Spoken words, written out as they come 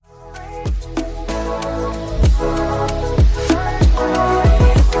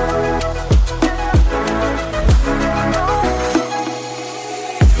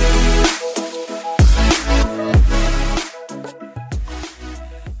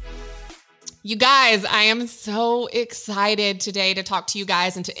You guys, I am so excited today to talk to you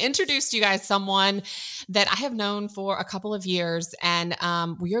guys and to introduce to you guys someone that I have known for a couple of years. And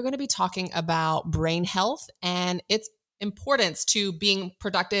we are going to be talking about brain health and its importance to being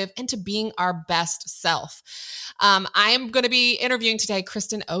productive and to being our best self. I am going to be interviewing today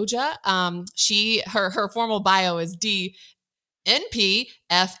Kristin Oja. Her formal bio is NP,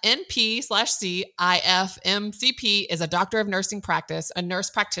 FNP/C, IFMCP is a doctor of nursing practice, a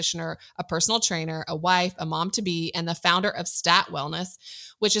nurse practitioner, a personal trainer, a wife, a mom-to-be, and the founder of Stat Wellness,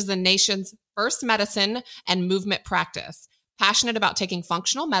 which is the nation's first medicine and movement practice. Passionate about taking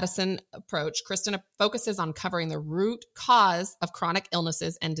functional medicine approach, Kristin focuses on covering the root cause of chronic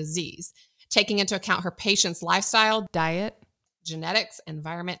illnesses and disease, taking into account her patient's lifestyle, diet, genetics,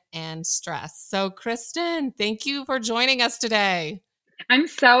 environment, and stress. So, Kristin, thank you for joining us today. I'm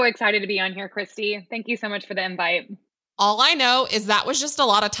so excited to be on here, Kristy. Thank you so much for the invite. All I know is that was just a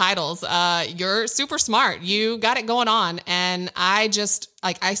lot of titles. You're super smart. You got it going on. And I just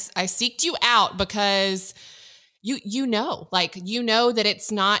I seeked you out because you know that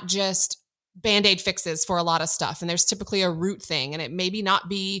it's not just Band-Aid fixes for a lot of stuff. And there's typically a root thing, and it maybe not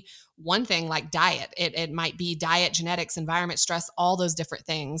be one thing like diet. It might be diet, genetics, environment, stress, all those different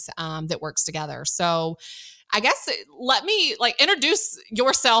things that works together. So I guess let me introduce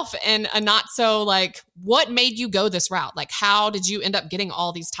yourself and a not so what made you go this route? Like, how did you end up getting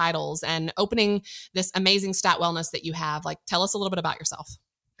all these titles and opening this amazing Stat Wellness that you have? Like, tell us a little bit about yourself.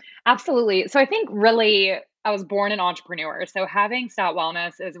 Absolutely. So I think really I was born an entrepreneur. So having Stat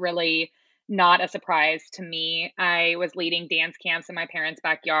Wellness is really not a surprise to me. I was leading dance camps in my parents'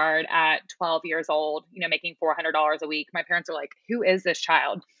 backyard at 12 years old, making $400 a week. My parents were like, "Who is this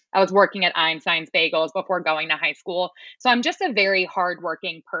child?" I was working at Einstein's Bagels before going to high school. So I'm just a very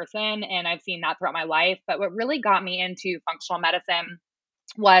hardworking person, and I've seen that throughout my life. But what really got me into functional medicine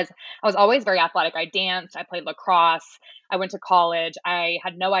was I was always very athletic. I danced, I played lacrosse, I went to college. I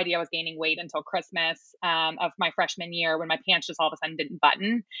had no idea I was gaining weight until Christmas of my freshman year when my pants just all of a sudden didn't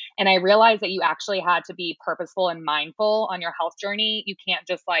button. And I realized that you actually had to be purposeful and mindful on your health journey. You can't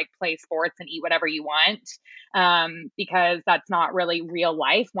just play sports and eat whatever you want because that's not really real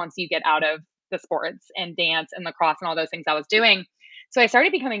life once you get out of the sports and dance and lacrosse and all those things I was doing. So I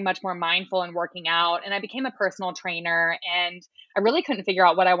started becoming much more mindful and working out, and I became a personal trainer, and I really couldn't figure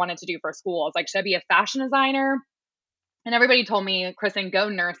out what I wanted to do for school. I was like, should I be a fashion designer? And everybody told me, "Kristin, go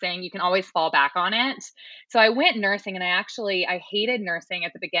nursing. You can always fall back on it." So I went nursing, and I hated nursing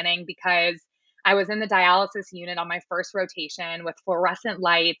at the beginning because I was in the dialysis unit on my first rotation with fluorescent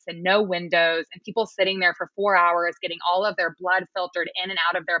lights and no windows, and people sitting there for 4 hours getting all of their blood filtered in and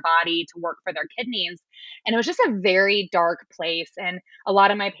out of their body to work for their kidneys. And it was just a very dark place. And a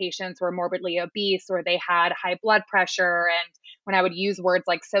lot of my patients were morbidly obese or they had high blood pressure. And when I would use words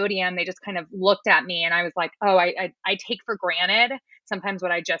like sodium, they just kind of looked at me, and I was like, oh, I take for granted sometimes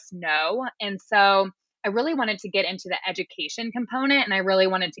what I just know. And so I really wanted to get into the education component, and I really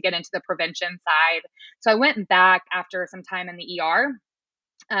wanted to get into the prevention side. So I went back after some time in the ER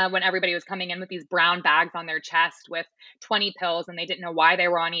when everybody was coming in with these brown bags on their chest with 20 pills, and they didn't know why they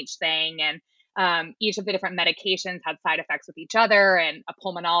were on each thing. And each of the different medications had side effects with each other, and a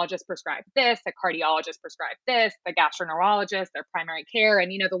pulmonologist prescribed this, a cardiologist prescribed this, the gastroenterologist, their primary care,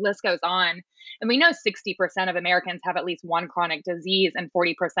 and the list goes on. And we know 60% of Americans have at least one chronic disease, and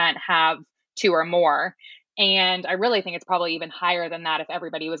 40% have two or more. And I really think it's probably even higher than that if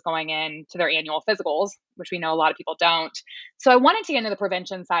everybody was going in to their annual physicals, which we know a lot of people don't. So I wanted to get into the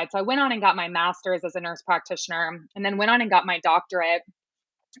prevention side. So I went on and got my master's as a nurse practitioner, and then went on and got my doctorate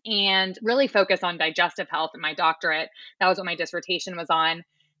and really focused on digestive health in my doctorate. That was what my dissertation was on.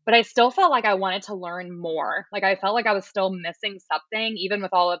 But I still felt like I wanted to learn more. Like I felt like I was still missing something, even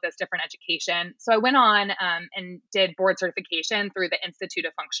with all of this different education. So I went on and did board certification through the Institute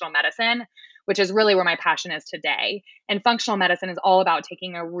of Functional Medicine, which is really where my passion is today. And functional medicine is all about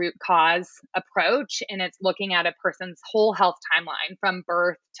taking a root cause approach, and it's looking at a person's whole health timeline from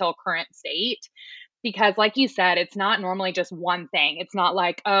birth till current state. Because like you said, it's not normally just one thing. It's not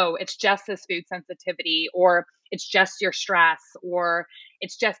like, oh, it's just this food sensitivity, or it's just your stress, or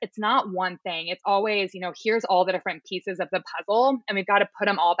it's not one thing. It's always, here's all the different pieces of the puzzle, and we've got to put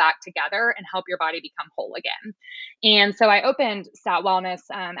them all back together and help your body become whole again. And so I opened Stat Wellness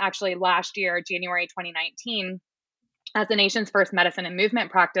actually last year, January 2019, as the nation's first medicine and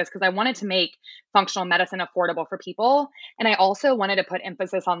movement practice, because I wanted to make functional medicine affordable for people. And I also wanted to put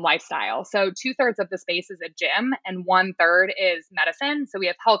emphasis on lifestyle. So 2/3 of the space is a gym and 1/3 is medicine. So we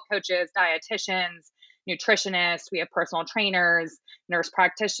have health coaches, dietitians, nutritionists, we have personal trainers, nurse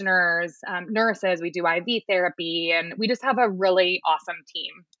practitioners, nurses. We do IV therapy, and we just have a really awesome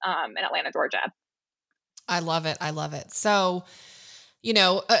team in Atlanta, Georgia. I love it. I love it. So,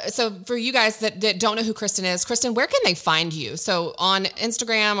 so for you guys that don't know who Kristin is, Kristin, where can they find you? So on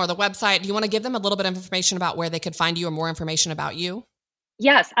Instagram or the website, do you want to give them a little bit of information about where they could find you or more information about you?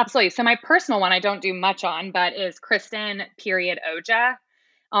 Yes, absolutely. So my personal one I don't do much on, but is Kristin.Oja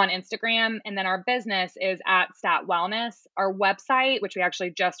on Instagram. And then our business is at Stat Wellness. Our website, which we actually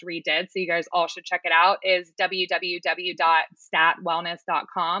just redid, so you guys all should check it out, is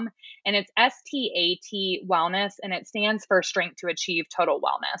www.statwellness.com. And it's STAT Wellness, and it stands for Strength to Achieve Total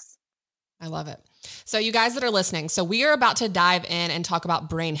Wellness. I love it. So you guys that are listening, so we are about to dive in and talk about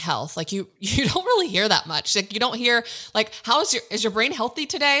brain health. Like you don't really hear that much. Like you don't hear like, is your brain healthy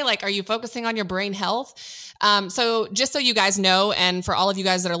today? Like, are you focusing on your brain health? So just so you guys know, and for all of you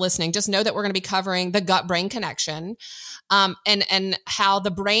guys that are listening, just know that we're going to be covering the gut brain connection, and how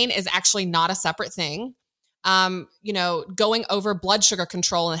the brain is actually not a separate thing. Going over blood sugar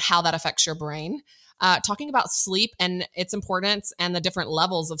control and how that affects your brain, talking about sleep and its importance and the different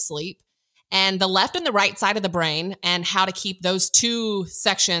levels of sleep, and the left and the right side of the brain and how to keep those two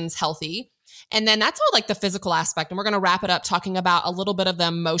sections healthy. And then that's all like the physical aspect. And we're going to wrap it up talking about a little bit of the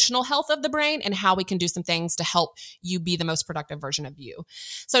emotional health of the brain and how we can do some things to help you be the most productive version of you.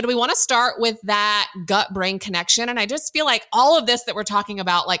 So do we want to start with that gut brain connection? And I just feel like all of this that we're talking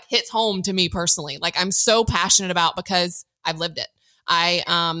about like hits home to me personally. Like I'm so passionate about because I've lived it. I,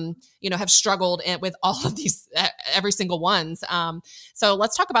 have struggled with all of these, every single ones. So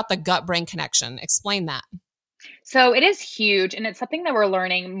let's talk about the gut brain connection. Explain that. So it is huge, and it's something that we're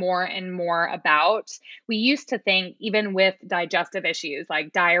learning more and more about. We used to think, even with digestive issues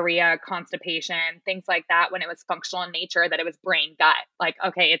like diarrhea, constipation, things like that, when it was functional in nature, that it was brain gut. Like,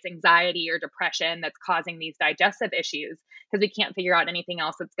 okay, it's anxiety or depression that's causing these digestive issues because we can't figure out anything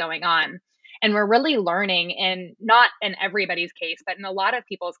else that's going on. And we're really learning, and not in everybody's case, but in a lot of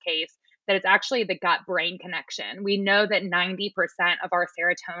people's case, that it's actually the gut brain connection. We know that 90% of our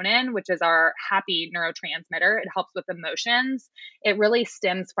serotonin, which is our happy neurotransmitter, it helps with emotions, it really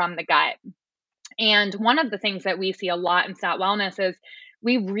stems from the gut. And one of the things that we see a lot in Stat Wellness is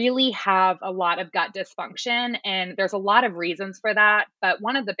we really have a lot of gut dysfunction, and there's a lot of reasons for that. But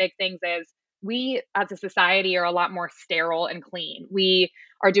one of the big things is we as a society are a lot more sterile and clean. We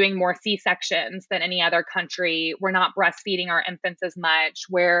are doing more C-sections than any other country. We're not breastfeeding our infants as much.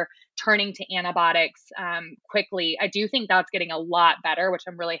 We're turning to antibiotics quickly. I do think that's getting a lot better, which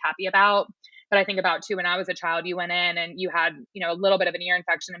I'm really happy about. But I think about too, when I was a child, you went in and you had, a little bit of an ear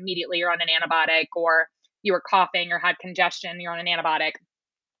infection, immediately you're on an antibiotic, or you were coughing or had congestion, you're on an antibiotic.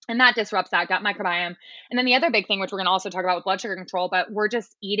 And that disrupts that gut microbiome. And then the other big thing, which we're going to also talk about with blood sugar control, but we're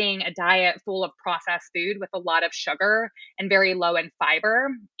just eating a diet full of processed food with a lot of sugar and very low in fiber.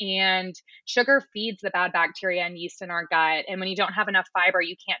 And sugar feeds the bad bacteria and yeast in our gut. And when you don't have enough fiber,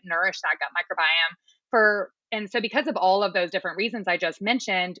 you can't nourish that gut microbiome. And so because of all of those different reasons I just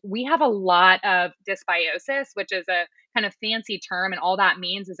mentioned, we have a lot of dysbiosis, which is a kind of fancy term. And all that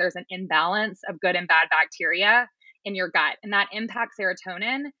means is there's an imbalance of good and bad bacteria in your gut. And that impacts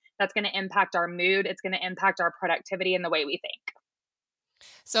serotonin. That's going to impact our mood. It's going to impact our productivity and the way we think.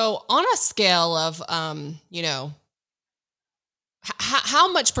 So on a scale of,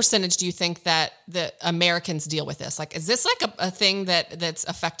 how much percentage do you think that the Americans deal with this? Like, is this like a thing that's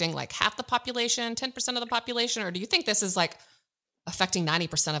affecting like half the population, 10% of the population? Or do you think this is like affecting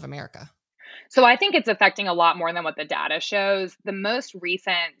 90% of America? So I think it's affecting a lot more than what the data shows. The most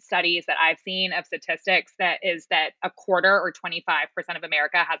recent studies that I've seen of statistics that a quarter or 25% of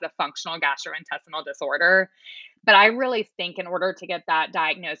America has a functional gastrointestinal disorder. But I really think in order to get that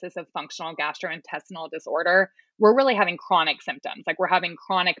diagnosis of functional gastrointestinal disorder, we're really having chronic symptoms. Like we're having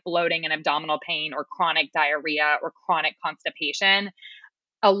chronic bloating and abdominal pain, or chronic diarrhea, or chronic constipation.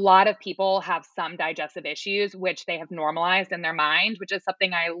 A lot of people have some digestive issues, which they have normalized in their mind, which is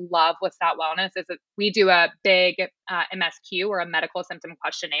something I love with Stat Wellness, is that we do a big MSQ, or a medical symptom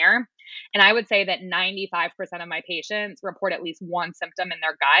questionnaire. And I would say that 95% of my patients report at least one symptom in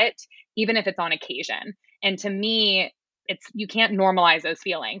their gut, even if it's on occasion. And to me, you can't normalize those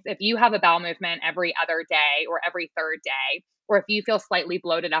feelings. If you have a bowel movement every other day or every third day, or if you feel slightly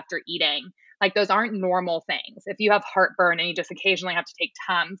bloated after eating, like those aren't normal things. If you have heartburn and you just occasionally have to take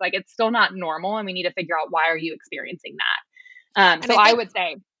Tums, like it's still not normal, and we need to figure out why are you experiencing that. So I would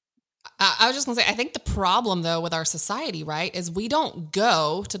say, I was just gonna say, I think the problem though with our society, right, is we don't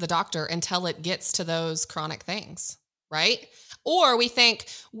go to the doctor until it gets to those chronic things, right? Or we think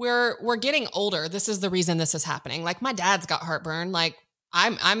we're getting older. This is the reason this is happening. Like my dad's got heartburn. Like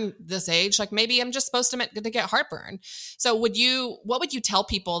I'm this age, like maybe I'm just supposed to get heartburn. So what would you tell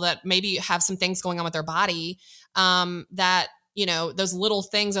people that maybe have some things going on with their body, that, those little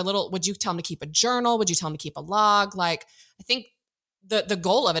things would you tell them to keep a journal? Would you tell them to keep a log? Like, I think the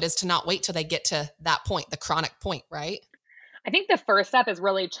goal of it is to not wait till they get to that point, the chronic point, right? I think the first step is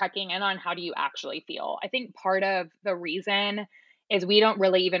really checking in on how do you actually feel. I think part of the reason is we don't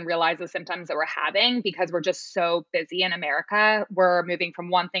really even realize the symptoms that we're having because we're just so busy in America. We're moving from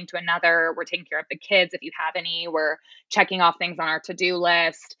one thing to another. We're taking care of the kids if you have any. We're checking off things on our to-do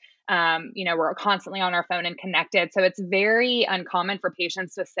list. We're constantly on our phone and connected. So it's very uncommon for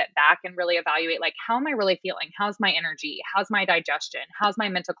patients to sit back and really evaluate, like, how am I really feeling? How's my energy? How's my digestion? How's my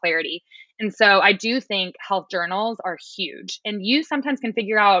mental clarity? And so I do think health journals are huge. And you sometimes can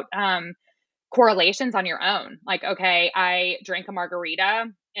figure out correlations on your own. Like, okay, I drank a margarita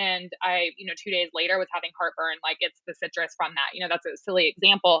and I, 2 days later was having heartburn. Like, it's the citrus from that. That's a silly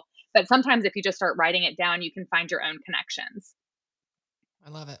example. But sometimes if you just start writing it down, you can find your own connections. I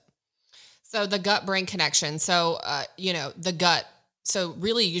love it. So the gut brain connection. So, the gut. So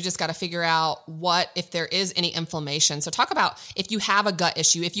really you just got to figure out if there is any inflammation. So talk about if you have a gut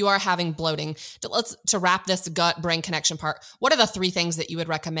issue, if you are having bloating, to wrap this gut brain connection part, what are the 3 things that you would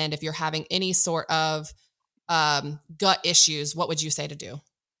recommend if you're having any sort of gut issues? What would you say to do?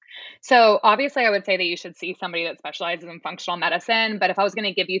 So obviously I would say that you should see somebody that specializes in functional medicine. But if I was going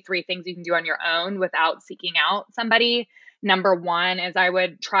to give you 3 things you can do on your own without seeking out somebody, number 1 is I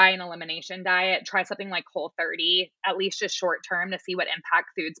would try an elimination diet, try something like Whole30, at least just short term, to see what impact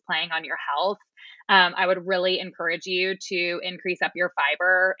food's playing on your health. I would really encourage you to increase up your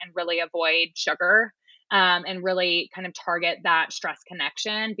fiber and really avoid sugar. And really kind of target that stress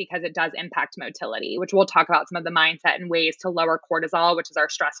connection because it does impact motility, which we'll talk about some of the mindset and ways to lower cortisol, which is our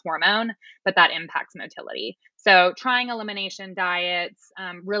stress hormone, but that impacts motility. So trying elimination diets,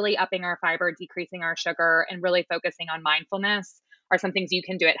 really upping our fiber, decreasing our sugar, and really focusing on mindfulness are some things you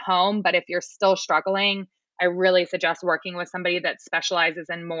can do at home. But if you're still struggling, I really suggest working with somebody that specializes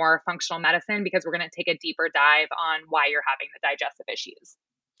in more functional medicine because we're going to take a deeper dive on why you're having the digestive issues.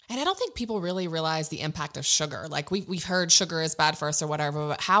 And I don't think people really realize the impact of sugar. Like we've heard sugar is bad for us or whatever,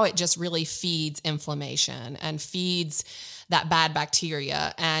 but how it just really feeds inflammation and feeds that bad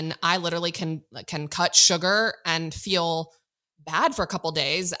bacteria. And I literally can cut sugar and feel bad for a couple of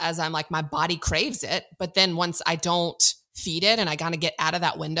days as I'm like, my body craves it. But then once I don't feed it and I kind of get out of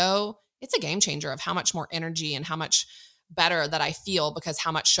that window, it's a game changer of how much more energy and how much better that I feel because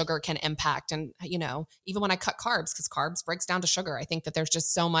how much sugar can impact. And, even when I cut carbs, because carbs breaks down to sugar, I think that there's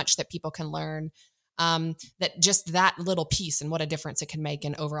just so much that people can learn, that just that little piece and what a difference it can make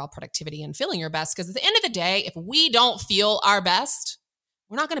in overall productivity and feeling your best. Because at the end of the day, if we don't feel our best,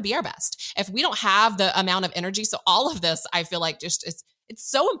 we're not going to be our best. If we don't have the amount of energy. So all of this, I feel like just it's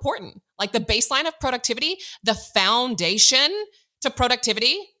so important. Like the baseline of productivity, the foundation to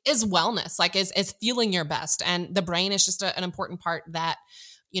productivity is wellness, like is feeling your best. And the brain is just an important part that,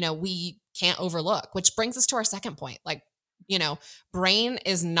 we can't overlook, which brings us to our second point. Like, brain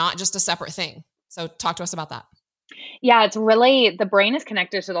is not just a separate thing. So talk to us about that. Yeah, it's really, the brain is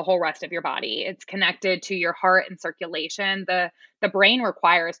connected to the whole rest of your body. It's connected to your heart and circulation. The brain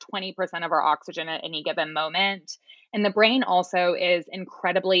requires 20% of our oxygen at any given moment. And the brain also is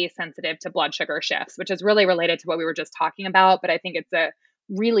incredibly sensitive to blood sugar shifts, which is really related to what we were just talking about. But I think it's a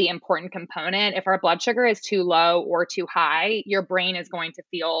really important component. If our blood sugar is too low or too high, your brain is going to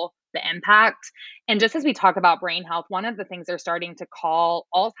feel the impact. And just as we talk about brain health, one of the things they're starting to call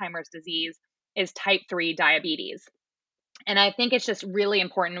Alzheimer's disease is type 3 diabetes. And I think it's just really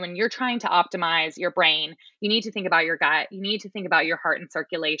important when you're trying to optimize your brain, you need to think about your gut. You need to think about your heart and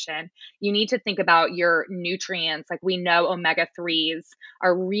circulation. You need to think about your nutrients. Like we know omega-3s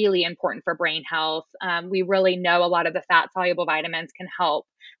are really important for brain health. We really know a lot of the fat soluble vitamins can help.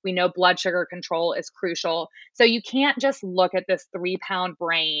 We know blood sugar control is crucial. So you can't just look at this 3-pound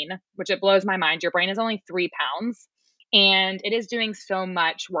brain, which it blows my mind. Your brain is only 3 pounds and it is doing so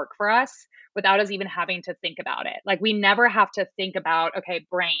much work for us without us even having to think about it. Like we never have to think about, okay,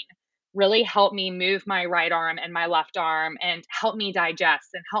 brain, really help me move my right arm and my left arm and help me digest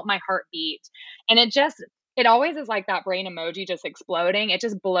and help my heart beat. And it always is like that brain emoji just exploding. It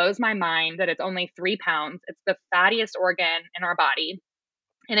just blows my mind that it's only 3 pounds. It's the fattiest organ in our body.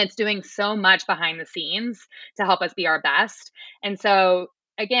 And it's doing so much behind the scenes to help us be our best. And so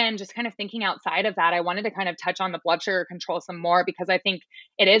again, just kind of thinking outside of that, I wanted to kind of touch on the blood sugar control some more because I think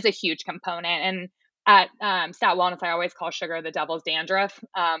it is a huge component. And at Stat Wellness, I always call sugar the devil's dandruff.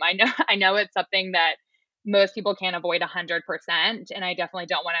 I know it's something that most people can't avoid 100%. And I definitely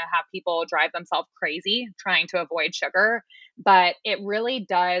don't want to have people drive themselves crazy trying to avoid sugar, but it really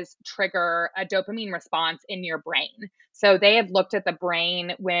does trigger a dopamine response in your brain. So they have looked at the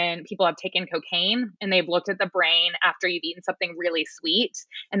brain when people have taken cocaine, and they've looked at the brain after you've eaten something really sweet,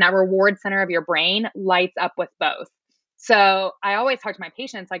 and that reward center of your brain lights up with both. So I always talk to my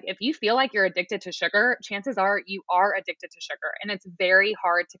patients, like, if you feel like you're addicted to sugar, chances are you are addicted to sugar, and it's very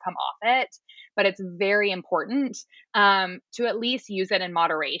hard to come off it, but it's very important to at least use it in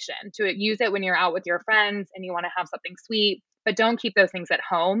moderation, to use it when you're out with your friends and you want to have something sweet, but don't keep those things at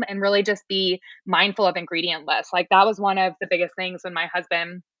home, and really just be mindful of ingredient lists. Like, that was one of the biggest things when my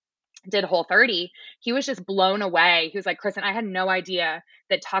husband did Whole30. He was just blown away. He was like, Kristin, I had no idea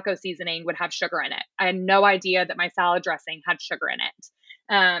that taco seasoning would have sugar in it. I had no idea that my salad dressing had sugar in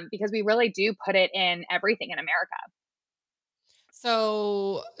it, because we really do put it in everything in America.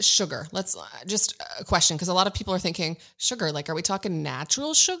 So sugar, let's just a question, because a lot of people are thinking sugar, like, are we talking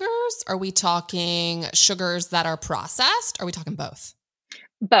natural sugars? Are we talking sugars that are processed? Are we talking both?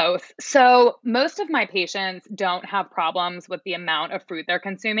 Both. So most of my patients don't have problems with the amount of fruit they're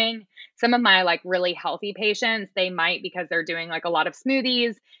consuming. Some of my like really healthy patients, they might, because they're doing like a lot of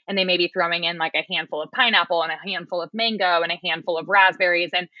smoothies, and they may be throwing in like a handful of pineapple and a handful of mango and a handful of raspberries.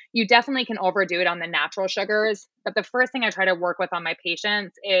 And you definitely can overdo it on the natural sugars. But the first thing I try to work with on my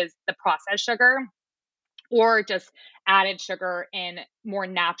patients is the processed sugar, or just added sugar in more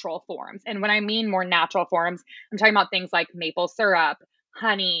natural forms. And when I mean more natural forms, I'm talking about things like maple syrup,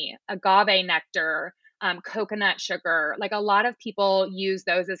 honey, agave nectar, coconut sugar. Like, a lot of people use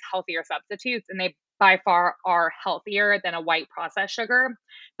those as healthier substitutes, and they by far are healthier than a white processed sugar.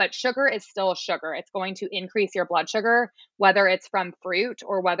 But sugar is still sugar. It's going to increase your blood sugar, whether it's from fruit,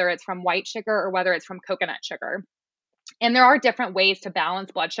 or whether it's from white sugar, or whether it's from coconut sugar. And there are different ways to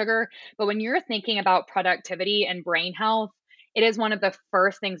balance blood sugar. But when you're thinking about productivity and brain health, it is one of the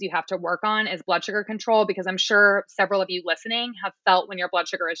first things you have to work on is blood sugar control, because I'm sure several of you listening have felt when your blood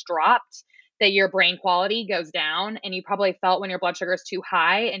sugar is dropped that your brain quality goes down. And you probably felt when your blood sugar is too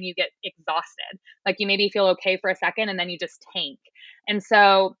high and you get exhausted. Like, you maybe feel okay for a second and then you just tank. And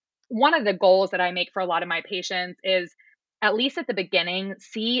so one of the goals that I make for a lot of my patients is, at least at the beginning,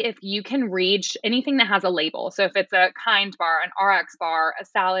 see if you can reach anything that has a label. So if it's a Kind bar, an RX bar, a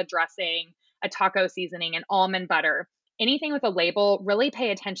salad dressing, a taco seasoning, an almond butter, anything with a label, really pay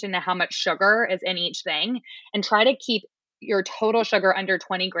attention to how much sugar is in each thing, and try to keep your total sugar under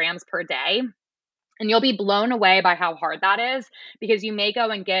 20 grams per day. And you'll be blown away by how hard that is, because you may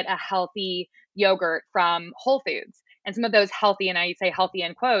go and get a healthy yogurt from Whole Foods. And some of those healthy, and I say healthy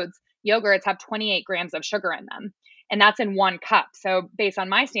in quotes, yogurts have 28 grams of sugar in them. And that's in one cup. So based on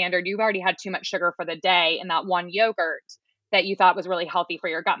my standard, you've already had too much sugar for the day in that one yogurt that you thought was really healthy for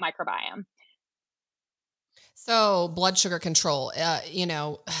your gut microbiome. So blood sugar control,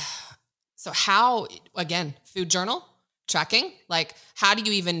 so how, again, food journal, tracking, like, how do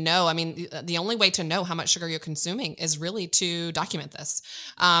you even know? I mean, the only way to know how much sugar you're consuming is really to document this.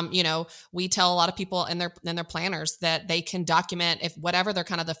 We tell a lot of people in their planners that they can document if whatever they're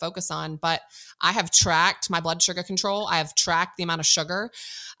kind of the focus on, but I have tracked my blood sugar control. I have tracked the amount of sugar.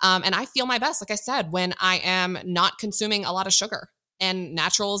 And I feel my best, like I said, when I am not consuming a lot of sugar and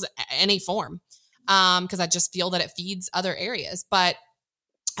naturals, any form, because I just feel that it feeds other areas. But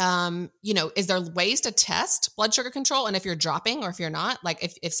is there ways to test blood sugar control? And if you're dropping or if you're not,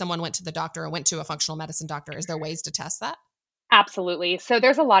 like if someone went to the doctor or went to a functional medicine doctor, is there ways to test that? Absolutely. So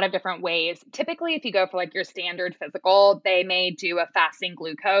there's a lot of different ways. Typically, if you go for like your standard physical, they may do a fasting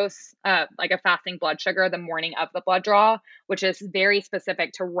glucose, like a fasting blood sugar the morning of the blood draw, which is very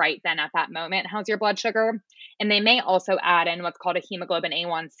specific to right then at that moment. How's your blood sugar? And they may also add in what's called a hemoglobin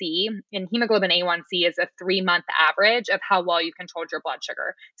A1C. And hemoglobin A1C is a 3-month average of how well you controlled your blood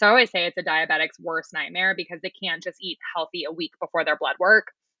sugar. So I always say it's a diabetic's worst nightmare, because they can't just eat healthy a week before their blood work.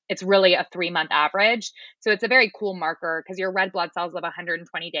 It's really a 3-month average. So it's a very cool marker, because your red blood cells live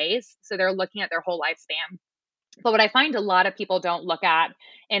 120 days. So they're looking at their whole lifespan. But what I find a lot of people don't look at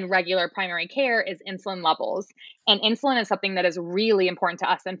in regular primary care is insulin levels. And insulin is something that is really important to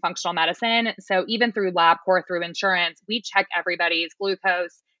us in functional medicine. So even through LabCorp, through insurance, we check everybody's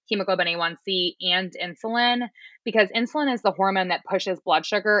glucose, hemoglobin A1C, and insulin, because insulin is the hormone that pushes blood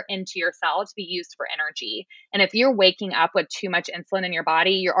sugar into your cell to be used for energy. And if you're waking up with too much insulin in your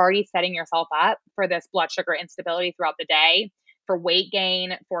body, you're already setting yourself up for this blood sugar instability throughout the day. for weight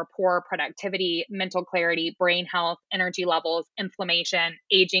gain, for poor productivity, mental clarity, brain health, energy levels, inflammation,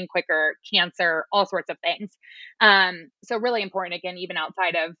 aging quicker, cancer, all sorts of things. So really important, again, even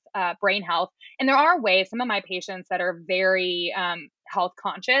outside of brain health. And there are ways, some of my patients that are very health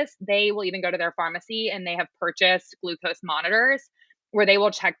conscious, they will even go to their pharmacy and they have purchased glucose monitors where they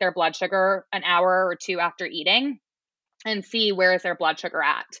will check their blood sugar an hour or two after eating and see where is their blood sugar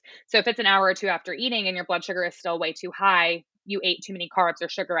at. So if it's an hour or two after eating and your blood sugar is still way too high, you ate too many carbs or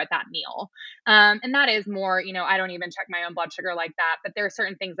sugar at that meal. And that is more, I don't even check my own blood sugar like that, but there are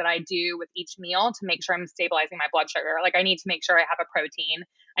certain things that I do with each meal to make sure I'm stabilizing my blood sugar. Like I need to make sure I have a protein.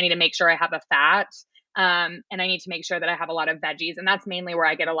 I need to make sure I have a fat. And I need to make sure that I have a lot of veggies. And that's mainly where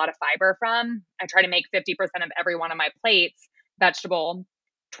I get a lot of fiber from. I try to make 50% of every one of my plates vegetable,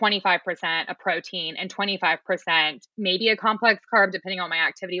 25% a protein, and 25% maybe a complex carb, depending on my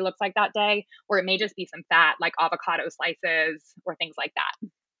activity looks like that day, or it may just be some fat like avocado slices or things like that.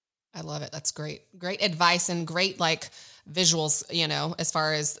 I love it. That's great. Great advice and great like visuals, as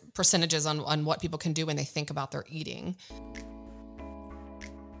far as percentages on what people can do when they think about their eating.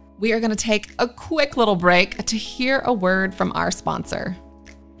 We are going to take a quick little break to hear a word from our sponsor.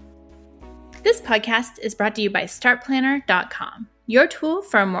 This podcast is brought to you by StartPlanner.com, your tool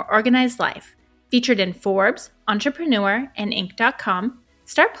for a more organized life. Featured in Forbes, Entrepreneur, and Inc.com,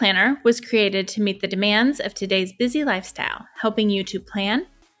 Start Planner was created to meet the demands of today's busy lifestyle, helping you to plan,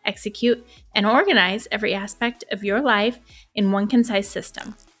 execute, and organize every aspect of your life in one concise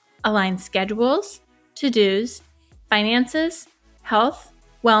system. Align schedules, to-dos, finances, health,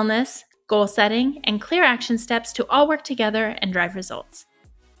 wellness, goal setting, and clear action steps to all work together and drive results.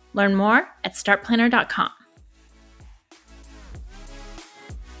 Learn more at StartPlanner.com.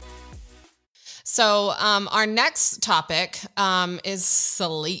 So our next topic is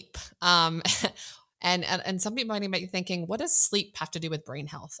sleep. And some people might be thinking, what does sleep have to do with brain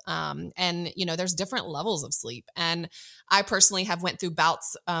health? And there's different levels of sleep. And I personally have went through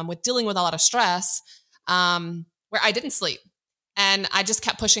bouts with dealing with a lot of stress where I didn't sleep. And I just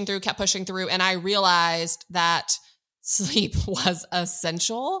kept pushing through. And I realized that sleep was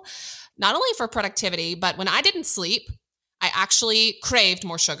essential, not only for productivity, but when I didn't sleep, I actually craved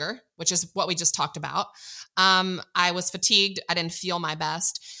more sugar, which is what we just talked about. I was fatigued. I didn't feel my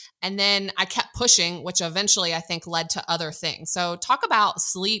best. And then I kept pushing, which eventually I think led to other things. So talk about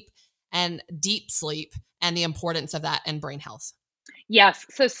sleep and deep sleep and the importance of that in brain health. Yes.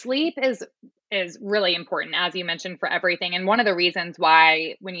 So sleep is really important, as you mentioned, for everything. And one of the reasons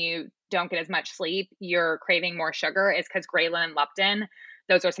why when you don't get as much sleep, you're craving more sugar is because ghrelin and leptin,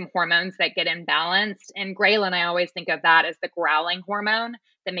 those are some hormones that get imbalanced. And ghrelin, I always think of that as the growling hormone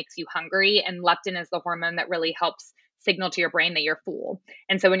that makes you hungry. And leptin is the hormone that really helps signal to your brain that you're full.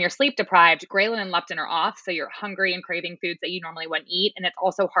 And so when you're sleep deprived, ghrelin and leptin are off. So you're hungry and craving foods that you normally wouldn't eat. And it's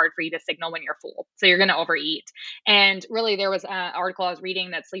also hard for you to signal when you're full. So you're going to overeat. And really, there was an article I was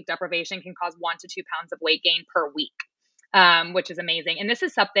reading that sleep deprivation can cause 1 to 2 pounds of weight gain per week, which is amazing. And this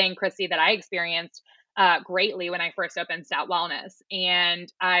is something, Kristy, that I experienced greatly when I first opened Stout Wellness.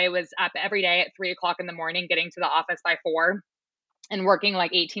 And I was up every day at 3:00 in the morning, getting to the office by 4 and working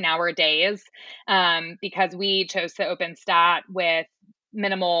like 18-hour days because we chose to open Stat with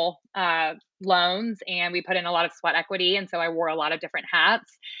minimal loans and we put in a lot of sweat equity. And so I wore a lot of different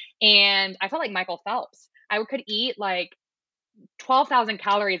hats and I felt like Michael Phelps. I could eat like 12,000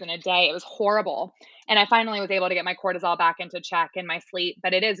 calories in a day. It was horrible. And I finally was able to get my cortisol back into check and my sleep.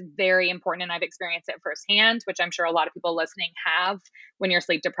 But it is very important. And I've experienced it firsthand, which I'm sure a lot of people listening have when you're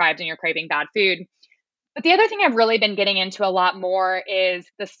sleep deprived and you're craving bad food. But the other thing I've really been getting into a lot more is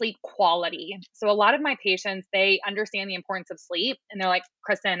the sleep quality. So a lot of my patients, they understand the importance of sleep and they're like,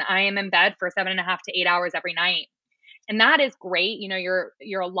 Kristin, I am in bed for 7.5 to 8 hours every night. And that is great.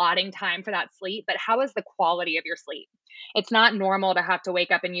 You're allotting time for that sleep, but how is the quality of your sleep? It's not normal to have to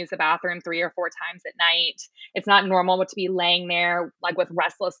wake up and use the bathroom 3 or 4 times at night. It's not normal to be laying there like with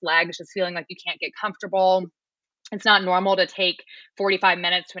restless legs, just feeling like you can't get comfortable. It's not normal to take 45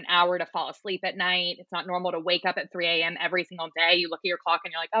 minutes to an hour to fall asleep at night. It's not normal to wake up at 3 a.m. every single day. You look at your clock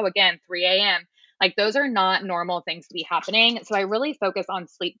and you're like, oh, again, 3 a.m. Like those are not normal things to be happening. So I really focus on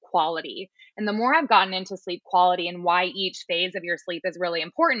sleep quality. And the more I've gotten into sleep quality and why each phase of your sleep is really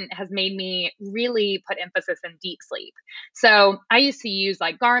important has made me really put emphasis in deep sleep. So I used to use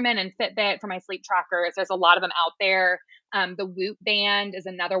like Garmin and Fitbit for my sleep trackers. There's a lot of them out there. The Whoop band is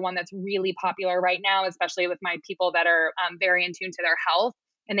another one that's really popular right now, especially with my people that are very in tune to their health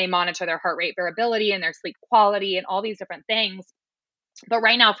and they monitor their heart rate variability and their sleep quality and all these different things. But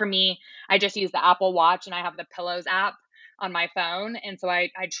right now for me, I just use the Apple Watch and I have the Pillows app on my phone. And so I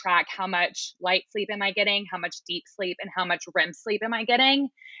track how much light sleep am I getting, how much deep sleep, and how much REM sleep am I getting.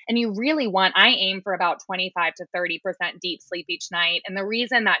 And you really I aim for about 25 to 30% deep sleep each night. And the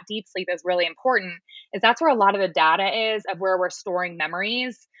reason that deep sleep is really important is that's where a lot of the data is of where we're storing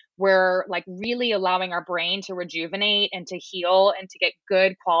memories. We're like really allowing our brain to rejuvenate and to heal and to get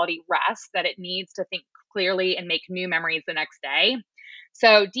good quality rest that it needs to think clearly and make new memories the next day.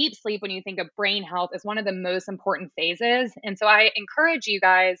 So deep sleep, when you think of brain health, is one of the most important phases. And so I encourage you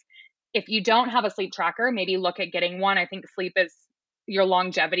guys, if you don't have a sleep tracker, maybe look at getting one. I think sleep is your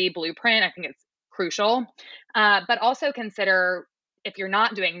longevity blueprint. I think it's crucial. But also consider, if you're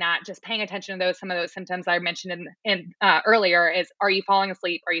not doing that, just paying attention to some of those symptoms I mentioned in earlier is, are you falling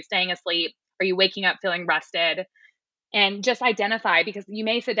asleep? Are you staying asleep? Are you waking up feeling rested? And just identify, because you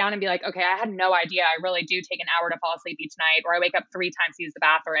may sit down and be like, okay, I had no idea I really do take an hour to fall asleep each night, or I wake up 3 times to use the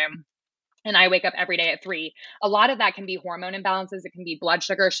bathroom and I wake up every day at 3. A lot of that can be hormone imbalances. It can be blood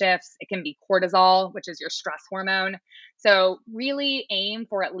sugar shifts. It can be cortisol, which is your stress hormone. So really aim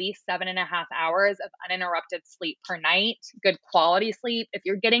for at least 7.5 hours of uninterrupted sleep per night, good quality sleep. If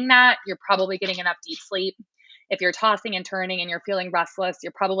you're getting that, you're probably getting enough deep sleep. If you're tossing and turning and you're feeling restless,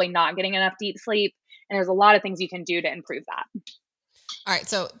 you're probably not getting enough deep sleep. And there's a lot of things you can do to improve that. All right.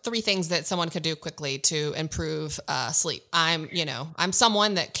 So 3 things that someone could do quickly to improve sleep. I'm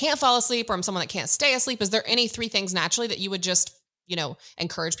someone that can't fall asleep, or I'm someone that can't stay asleep. Is there any 3 things naturally that you would just,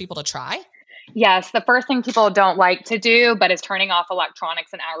 encourage people to try? Yes. The first thing people don't like to do, but is turning off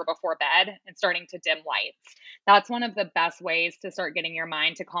electronics an hour before bed and starting to dim lights. That's one of the best ways to start getting your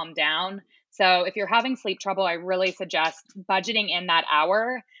mind to calm down. So if you're having sleep trouble, I really suggest budgeting in that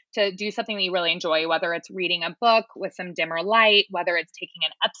hour to do something that you really enjoy, whether it's reading a book with some dimmer light, whether it's taking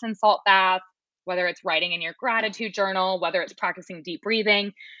an Epsom salt bath, whether it's writing in your gratitude journal, whether it's practicing deep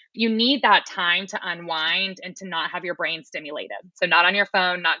breathing. You need that time to unwind and to not have your brain stimulated. So not on your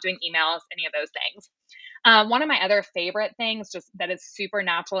phone, not doing emails, any of those things. One of my other favorite things, just that is super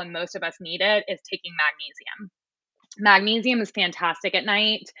natural and most of us need it, is taking magnesium. Magnesium is fantastic at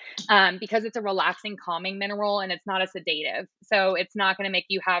night because it's a relaxing, calming mineral, and it's not a sedative. So it's not going to make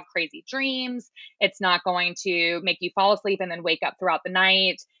you have crazy dreams. It's not going to make you fall asleep and then wake up throughout the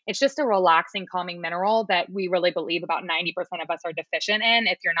night. It's just a relaxing, calming mineral that we really believe about 90% of us are deficient in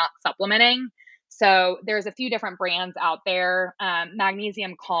if you're not supplementing. So there's a few different brands out there.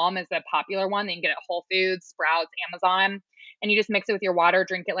 Magnesium Calm is a popular one that you can get at Whole Foods, Sprouts, Amazon. And you just mix it with your water,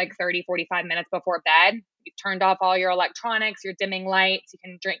 drink it like 30, 45 minutes before bed. You've turned off all your electronics, your dimming lights. You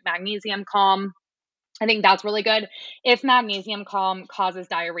can drink Magnesium Calm. I think that's really good. If Magnesium Calm causes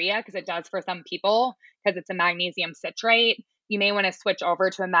diarrhea, because it does for some people, because it's a magnesium citrate, you may want to switch over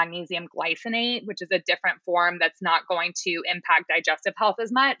to a magnesium glycinate, which is a different form that's not going to impact digestive health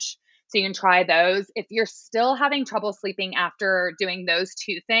as much. So you can try those. If you're still having trouble sleeping after doing those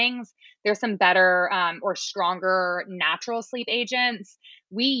 2 things, there's some better or stronger natural sleep agents.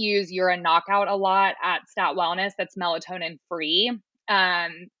 We use Urine Knockout a lot at Stat Wellness that's melatonin free.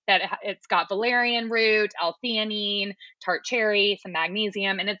 It's got valerian root, L-theanine, tart cherry, some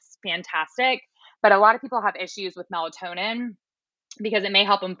magnesium, and it's fantastic. But a lot of people have issues with melatonin because it may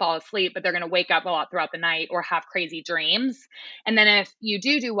help them fall asleep, but they're going to wake up a lot throughout the night or have crazy dreams. And then if you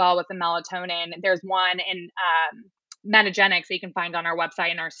do well with the melatonin, there's one in Metagenics that you can find on our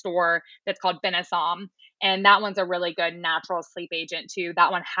website in our store that's called Benesom. And that one's a really good natural sleep agent too.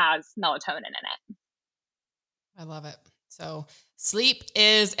 That one has melatonin in it. I love it. So sleep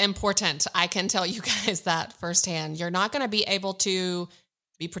is important. I can tell you guys that firsthand. You're not going to be able to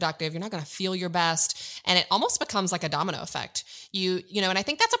be productive. You're not going to feel your best. And it almost becomes like a domino effect. And I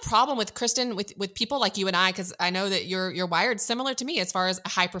think that's a problem with Kristin, with people like you and I, because I know that you're wired similar to me as far as a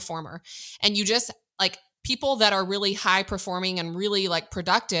high performer. And you just like people that are really high performing and really like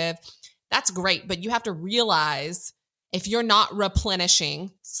productive, that's great. But you have to realize if you're not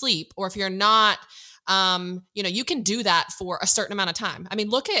replenishing sleep, or if you're not, you can do that for a certain amount of time. I mean,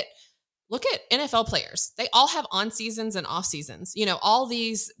 look at NFL players. They all have on seasons and off seasons, all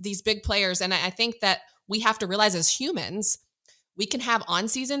these big players. And I think that we have to realize as humans, we can have on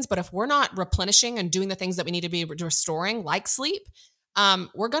seasons, but if we're not replenishing and doing the things that we need to be restoring, like sleep,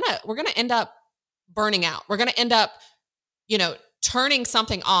 we're going to end up burning out. We're going to end up, turning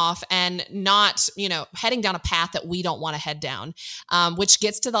something off and not, heading down a path that we don't want to head down, which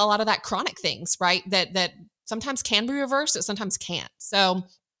gets to a lot of that chronic things, right? That sometimes can be reversed, it sometimes can't. So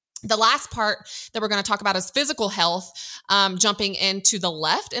the last part that we're going to talk about is physical health, jumping into the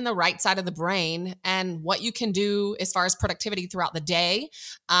left and the right side of the brain and what you can do as far as productivity throughout the day,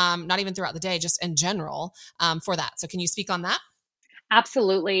 not even throughout the day, just in general, for that. So can you speak on that?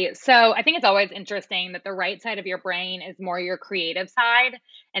 Absolutely. So I think it's always interesting that the right side of your brain is more your creative side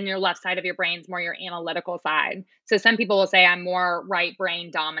and your left side of your brain is more your analytical side. So some people will say I'm more right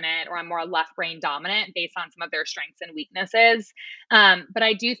brain dominant or I'm more left brain dominant based on some of their strengths and weaknesses. But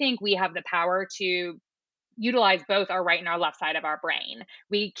I do think we have the power to utilize both our right and our left side of our brain.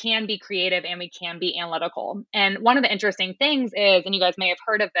 We can be creative and we can be analytical. And one of the interesting things is, and you guys may have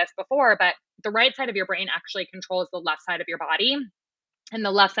heard of this before, but the right side of your brain actually controls the left side of your body, and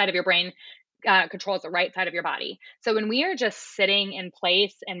the left side of your brain controls the right side of your body. So when we are just sitting in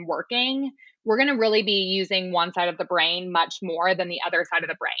place and working, we're going to really be using one side of the brain much more than the other side of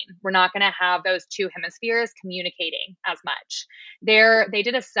the brain. We're not going to have those two hemispheres communicating as much. They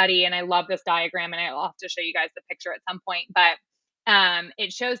did a study, and I love this diagram, and I'll have to show you guys the picture at some point, but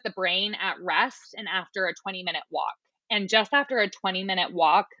it shows the brain at rest and after a 20-minute walk. And just after a 20-minute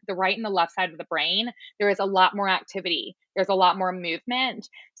walk, the right and the left side of the brain, there is a lot more activity. There's a lot more movement.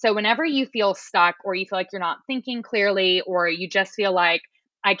 So whenever you feel stuck or you feel like you're not thinking clearly, or you just feel like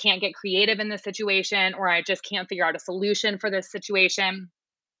I can't get creative in this situation, or I just can't figure out a solution for this situation,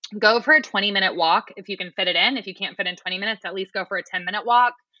 go for a 20-minute walk if you can fit it in. If you can't fit in 20 minutes, at least go for a 10-minute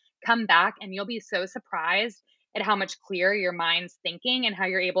walk. Come back and you'll be so surprised at how much clearer your mind's thinking and how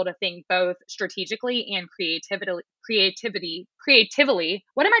you're able to think both strategically and creatively.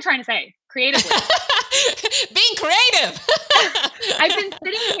 What am I trying to say? Creatively. Being creative. I've been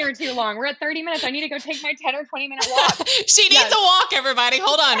sitting here too long. We're at 30 minutes. I need to go take my 10 or 20-minute walk. She needs a walk, everybody.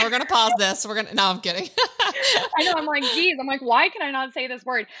 Hold on. We're going to pause this. No, I'm kidding. I know. I'm like, geez. I'm like, why can I not say this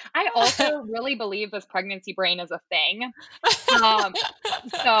word? I also really believe this pregnancy brain is a thing.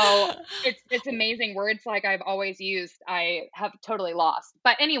 So it's amazing. Words like I've always used, I have totally lost.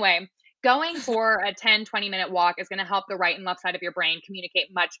 But anyway, going for a 10, 20-minute walk is going to help the right and left side of your brain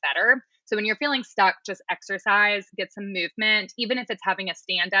communicate much better. So when you're feeling stuck, just exercise, get some movement, even if it's having a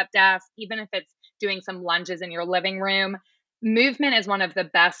stand-up desk, even if it's doing some lunges in your living room. Movement is one of the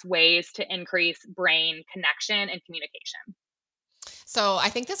best ways to increase brain connection and communication. So I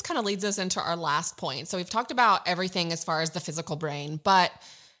think this kind of leads us into our last point. So we've talked about everything as far as the physical brain, but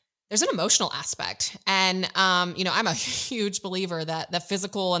there's an emotional aspect. And, I'm a huge believer that the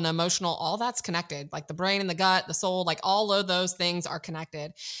physical and the emotional, all that's connected, like the brain and the gut, the soul, like all of those things are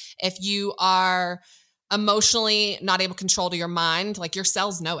connected. If you are emotionally not able to control your mind, like your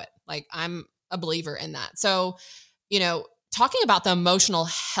cells know it. Like I'm a believer in that. So, talking about the emotional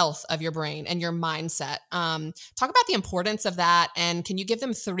health of your brain and your mindset, talk about the importance of that. And can you give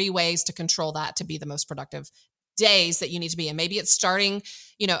them 3 ways to control that to be the most productive days that you need to be in? Maybe it's starting,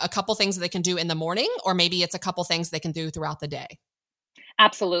 a couple things that they can do in the morning, or maybe it's a couple things they can do throughout the day.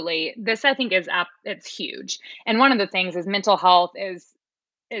 Absolutely. This, I think, it's huge. And one of the things is mental health is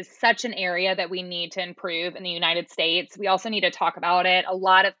such an area that we need to improve in the United States. We also need to talk about it. A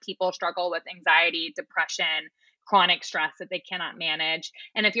lot of people struggle with anxiety, depression, chronic stress that they cannot manage.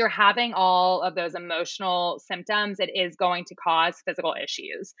 And if you're having all of those emotional symptoms, it is going to cause physical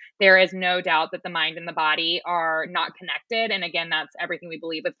issues. There is no doubt that the mind and the body are not connected. And again, that's everything we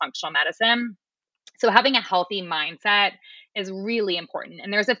believe with functional medicine. So having a healthy mindset is really important.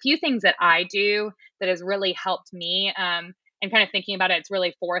 And there's a few things that I do that has really helped me. And kind of thinking about it, it's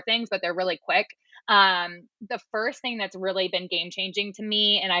really 4 things, but they're really quick. The first thing that's really been game changing to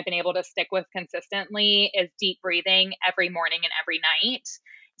me and I've been able to stick with consistently is deep breathing every morning and every night.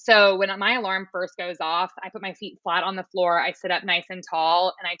 So when my alarm first goes off, I put my feet flat on the floor. I sit up nice and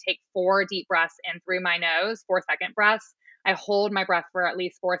tall and I take 4 deep breaths in through my nose, 4-second breaths. I hold my breath for at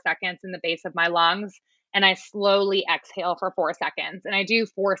least 4 seconds in the base of my lungs. And I slowly exhale for 4 seconds. And I do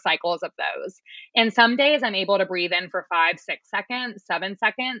 4 cycles of those. And some days I'm able to breathe in for 5, 6 seconds, 7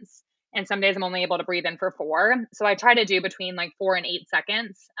 seconds. And some days I'm only able to breathe in for 4. So I try to do between like 4 and 8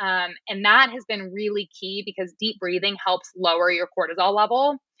 seconds. And that has been really key because deep breathing helps lower your cortisol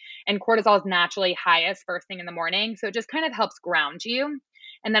level. And cortisol is naturally highest first thing in the morning. So it just kind of helps ground you.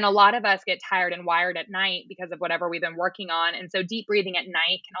 And then a lot of us get tired and wired at night because of whatever we've been working on. And so deep breathing at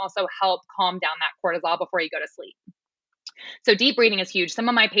night can also help calm down that cortisol before you go to sleep. So deep breathing is huge. Some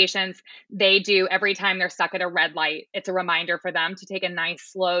of my patients, they do every time they're stuck at a red light. It's a reminder for them to take a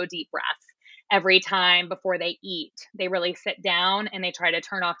nice, slow, deep breath. Every time before they eat, they really sit down and they try to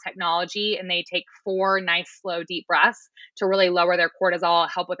turn off technology and they take 4 nice, slow, deep breaths to really lower their cortisol,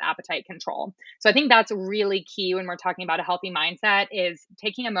 help with appetite control. So I think that's really key when we're talking about a healthy mindset is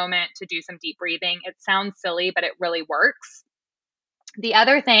taking a moment to do some deep breathing. It sounds silly, but it really works. The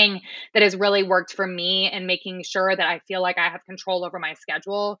other thing that has really worked for me in making sure that I feel like I have control over my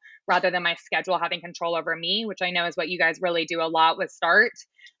schedule rather than my schedule having control over me, which I know is what you guys really do a lot with Start,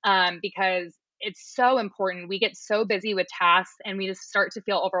 because it's so important. We get so busy with tasks and we just start to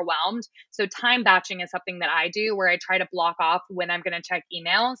feel overwhelmed. So time batching is something that I do where I try to block off when I'm going to check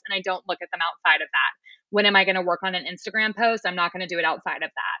emails and I don't look at them outside of that. When am I going to work on an Instagram post? I'm not going to do it outside of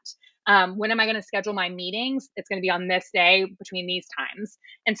that. When am I going to schedule my meetings? It's going to be on this day between these times.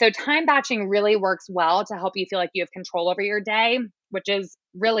 And so time batching really works well to help you feel like you have control over your day, which is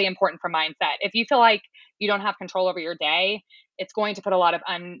really important for mindset. If you feel like you don't have control over your day, it's going to put a lot of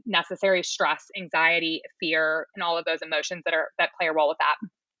unnecessary stress, anxiety, fear, and all of those emotions that play a role with that.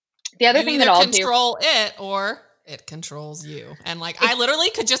 The other thing that I'll control it or it controls you. And like, I literally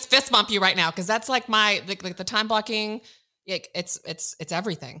could just fist bump you right now. Cause that's like the time blocking. It's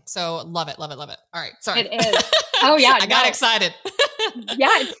everything. So love it. All right. Sorry. It is. Oh yeah. I got excited. Yeah.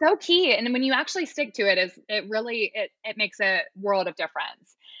 It's so key. And then when you actually stick to it, it makes a world of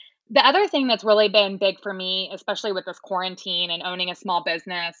difference. The other thing that's really been big for me, especially with this quarantine and owning a small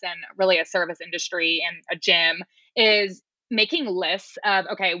business and really a service industry and a gym, is making lists of,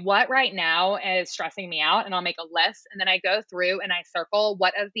 okay, what right now is stressing me out? And I'll make a list. And then I go through and I circle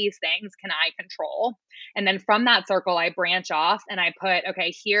what of these things can I control? And then from that circle, I branch off and I put,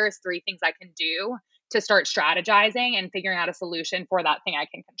 okay, here's 3 things I can do to start strategizing and figuring out a solution for that thing I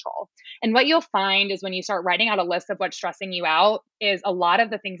can control. And what you'll find is when you start writing out a list of what's stressing you out is a lot of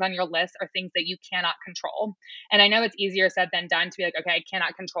the things on your list are things that you cannot control. And I know it's easier said than done to be like, okay, I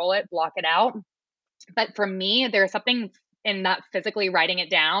cannot control it, block it out. But for me, there's something in that physically writing it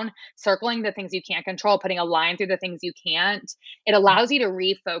down, circling the things you can't control, putting a line through the things you can't. It allows you to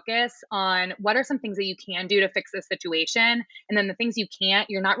refocus on what are some things that you can do to fix this situation. And then the things you can't,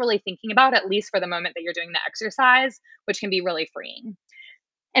 you're not really thinking about, at least for the moment that you're doing the exercise, which can be really freeing.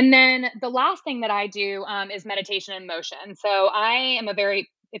 And then the last thing that I do is meditation and motion. So I am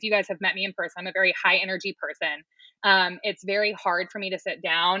if you guys have met me in person, I'm a very high energy person. It's very hard for me to sit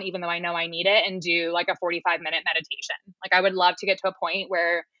down, even though I know I need it, and do like a 45-minute meditation. Like I would love to get to a point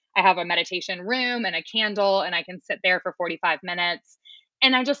where I have a meditation room and a candle and I can sit there for 45 minutes.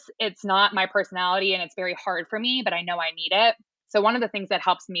 And it's not my personality and it's very hard for me, but I know I need it. So one of the things that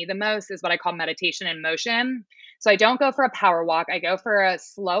helps me the most is what I call meditation in motion. So I don't go for a power walk. I go for a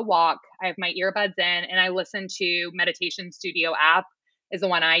slow walk. I have my earbuds in and I listen to Meditation Studio app is the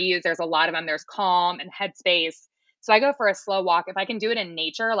one I use. There's a lot of them. There's Calm and Headspace. So I go for a slow walk. If I can do it in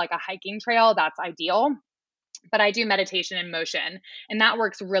nature, like a hiking trail, that's ideal. But I do meditation in motion and that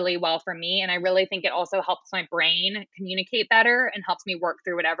works really well for me. And I really think it also helps my brain communicate better and helps me work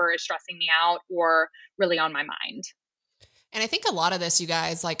through whatever is stressing me out or really on my mind. And I think a lot of this, you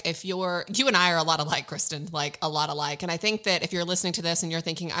guys, like you and I are a lot alike, Kristin, like a lot alike. And I think that if you're listening to this and you're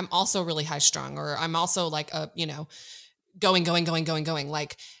thinking, I'm also really high strung, or I'm also like going,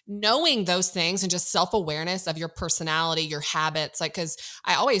 like knowing those things and just self-awareness of your personality, your habits, like, cause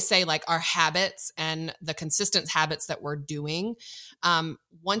I always say like our habits and the consistent habits that we're doing,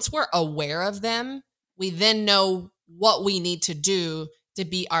 once we're aware of them, we then know what we need to do to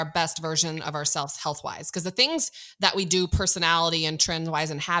be our best version of ourselves health-wise. Because the things that we do personality and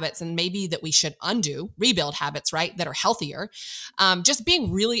trend-wise and habits, and maybe that we should rebuild habits, right, that are healthier, just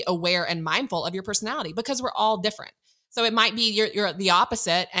being really aware and mindful of your personality because we're all different. So it might be you're the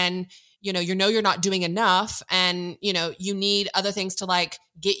opposite and you're not doing enough and you need other things to like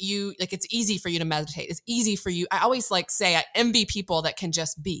get you, like it's easy for you to meditate. It's easy for you. I always like say I envy people that can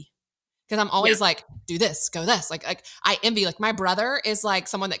just be. Because I'm always like, do this, go this. Like I envy, like my brother is like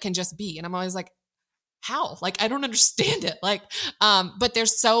someone that can just be. And I'm always like, how? Like, I don't understand it. Like, but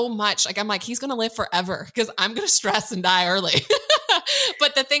there's so much, like, I'm like, he's going to live forever because I'm going to stress and die early.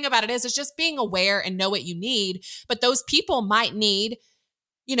 But the thing about it is, it's just being aware and know what you need. But those people might need,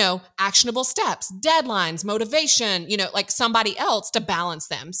 actionable steps, deadlines, motivation, like somebody else to balance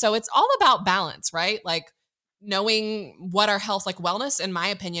them. So it's all about balance, right? Like, knowing what our health, like wellness, in my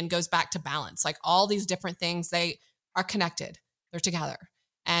opinion, goes back to balance. Like all these different things, they are connected. They're together.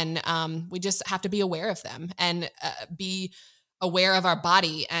 And we just have to be aware of them and be aware of our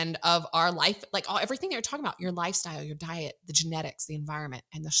body and of our life, like everything that you're talking about, your lifestyle, your diet, the genetics, the environment,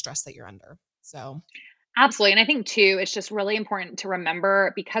 and the stress that you're under. So absolutely. And I think too, it's just really important to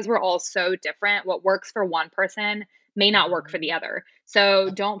remember because we're all so different, what works for one person may not work for the other. So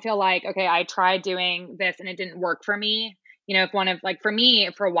don't feel like, okay, I tried doing this and it didn't work for me. For me,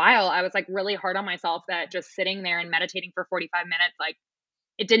 for a while, I was like really hard on myself that just sitting there and meditating for 45 minutes, like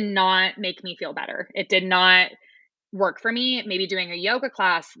it did not make me feel better. It did not work for me. Maybe doing a yoga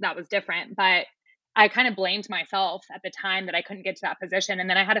class, that was different, but I kind of blamed myself at the time that I couldn't get to that position. And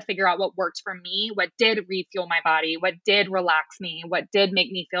then I had to figure out what worked for me, what did refuel my body, what did relax me, what did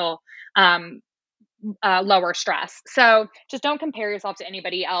make me feel lower stress. So just don't compare yourself to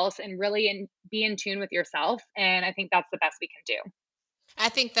anybody else and really be in tune with yourself. And I think that's the best we can do. I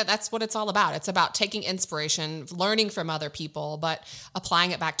think that that's what it's all about. It's about taking inspiration, learning from other people, but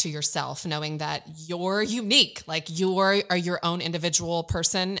applying it back to yourself, knowing that you're unique, like you are your own individual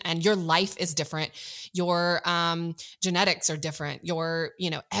person and your life is different. Your genetics are different. Your,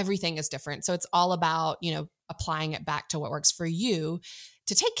 everything is different. So it's all about, applying it back to what works for you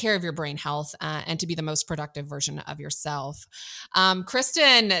to take care of your brain health and to be the most productive version of yourself.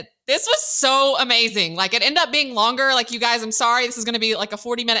 Kristin, this was so amazing. Like it ended up being longer. Like you guys, I'm sorry, this is going to be like a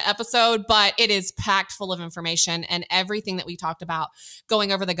 40-minute episode, but it is packed full of information and everything that we talked about,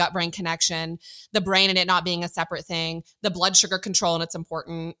 going over the gut-brain connection, the brain and it not being a separate thing, the blood sugar control and its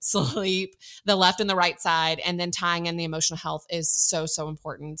important, sleep, the left and the right side, and then tying in the emotional health is so, so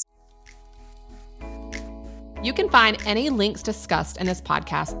important. You can find any links discussed in this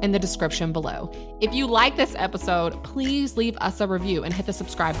podcast in the description below. If you like this episode, please leave us a review and hit the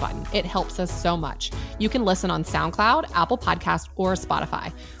subscribe button. It helps us so much. You can listen on SoundCloud, Apple Podcast, or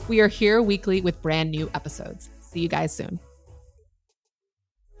Spotify. We are here weekly with brand new episodes. See you guys soon.